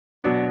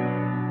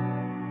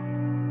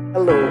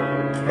Hello,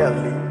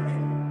 Kelly.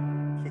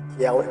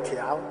 Kéo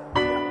kéo.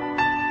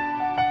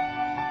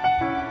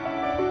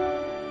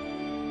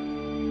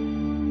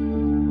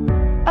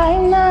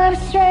 I'm not a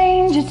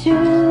stranger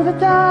to the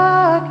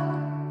dark.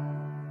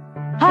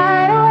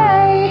 Hide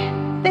away,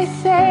 they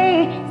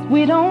say.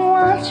 We don't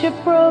want your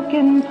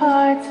broken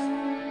parts.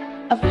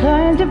 I've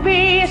learned to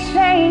be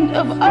ashamed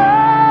of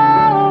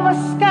all my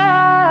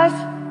scars.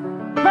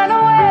 Run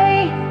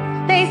away,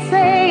 they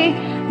say.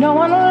 No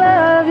one will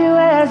love you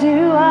as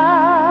you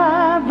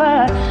are,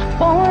 but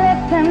won't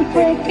let them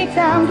break me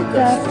down to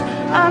dust.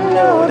 I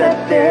know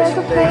that there's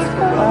a place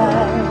for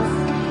us,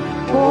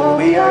 for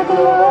we are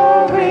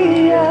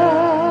glorious.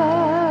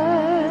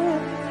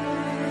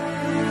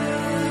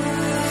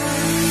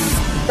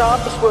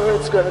 Sharpest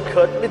words gonna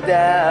cut me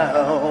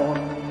down.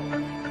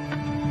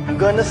 I'm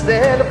gonna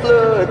stand the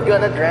flood,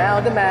 gonna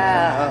drown them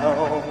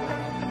out.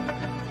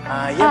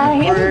 I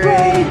am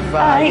brave,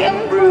 I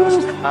am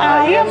bruised,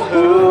 I am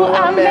who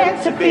I'm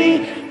meant to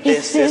be.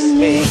 This is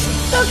me.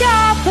 Look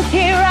out, 'cause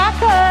here I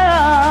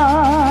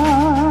come,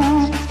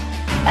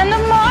 and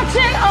I'm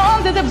marching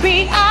on to the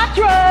beat I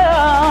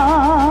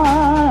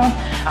drum.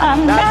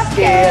 I'm not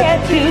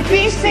scared to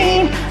be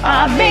seen,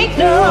 I make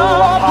no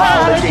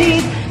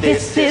apologies.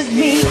 This is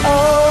me.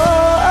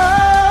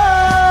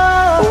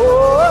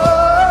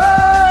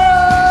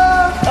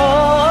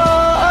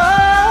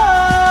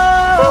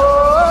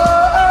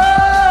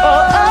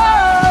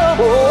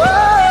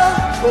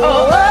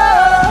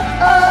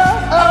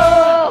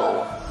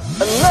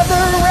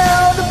 Another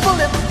round of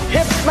bullets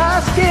hits my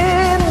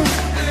skin.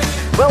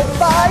 Well,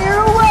 fire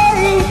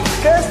away,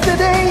 'cause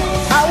today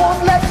I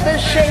won't let the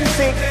shame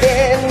sink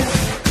in.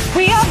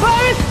 We are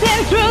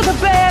bursting through the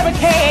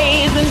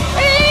barricades and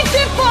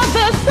reaching for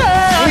the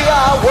sun. We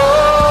are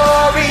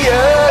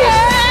warriors.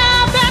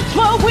 Yeah, that's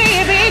what we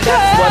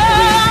become.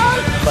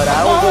 But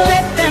I won't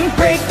let them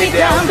break me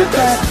down to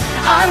dust.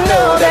 I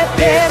know that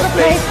there's a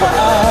place for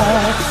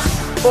us.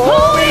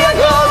 Oh, we are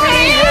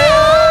glorious.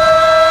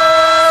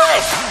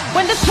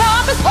 When the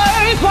sharpest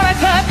words wanna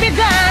cut me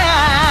down,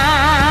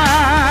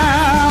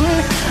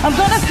 I'm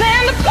gonna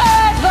send the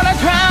blood, gonna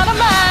drown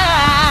them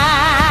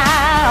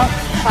out.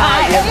 I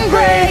am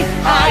brave,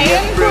 I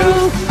am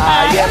bruised,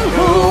 I am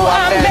who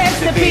I'm meant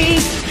to be.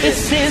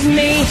 This is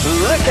me.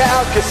 Look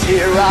out, 'cause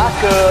here I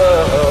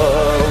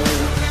come,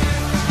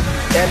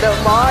 and I'm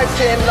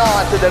marching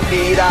on to the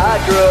beat I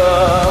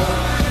drum.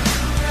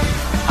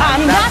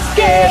 I'm not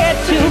scared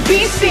to be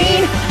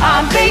seen, I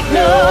make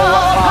no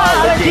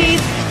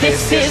apologies.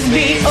 This is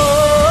me.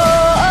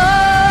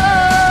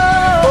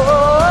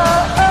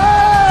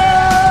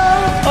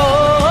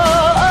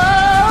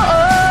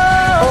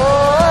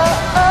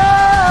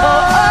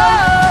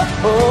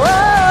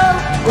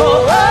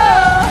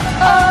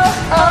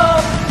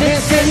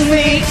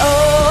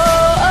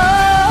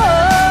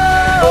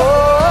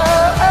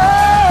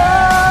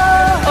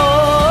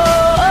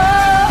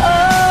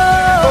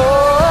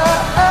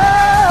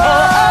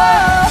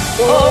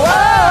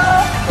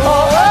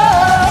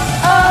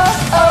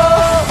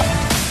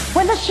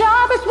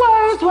 Sharpest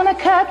words wanna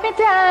cut me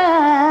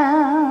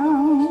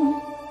down,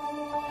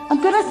 I'm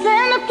gonna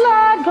send the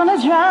flood, gonna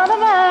drown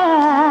them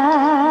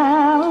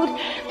out.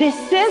 This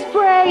is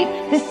brave,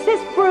 this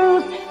is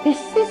bruised,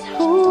 this is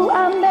who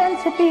I'm meant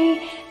to be.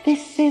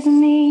 This is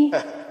me.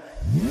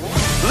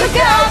 Look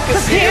out,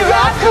 'cause here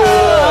I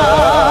come,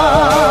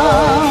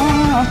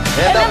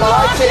 and I'm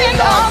marching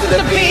on to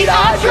the beat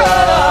I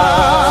drum.